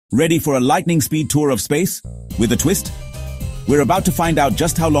Ready for a lightning speed tour of space? With a twist? We're about to find out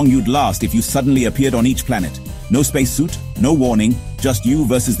just how long you'd last if you suddenly appeared on each planet. No spacesuit, no warning, just you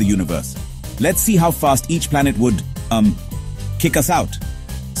versus the universe. Let's see how fast each planet would, kick us out.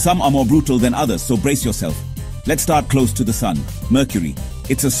 Some are more brutal than others, so brace yourself. Let's start close to the sun. Mercury.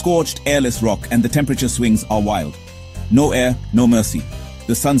 It's a scorched, airless rock and the temperature swings are wild. No air, no mercy.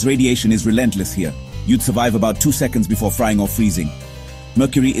 The sun's radiation is relentless here. You'd survive about 2 seconds before frying or freezing.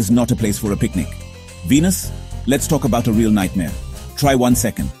 Mercury is not a place for a picnic. Venus? Let's talk about a real nightmare. Try 1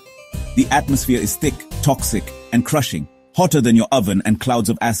 second. The atmosphere is thick, toxic, and crushing. Hotter than your oven and clouds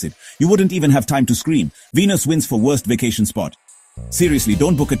of acid. You wouldn't even have time to scream. Venus wins for worst vacation spot. Seriously,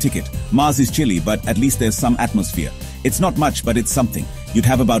 don't book a ticket. Mars is chilly, but at least there's some atmosphere. It's not much, but it's something. You'd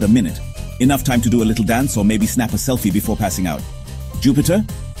have about a minute. Enough time to do a little dance or maybe snap a selfie before passing out. Jupiter?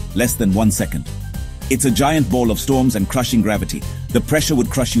 Less than 1 second. It's a giant ball of storms and crushing gravity. The pressure would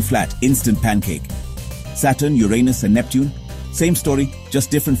crush you flat, instant pancake. Saturn, Uranus, and Neptune? Same story,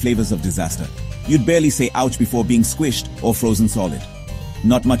 just different flavors of disaster. You'd barely say ouch before being squished or frozen solid.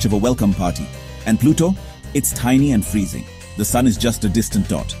 Not much of a welcome party. And Pluto? It's tiny and freezing. The sun is just a distant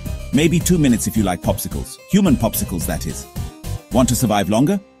dot. Maybe 2 minutes if you like popsicles. Human popsicles, that is. Want to survive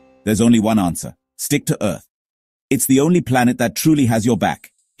longer? There's only one answer. Stick to Earth. It's the only planet that truly has your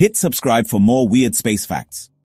back. Hit subscribe for more weird space facts.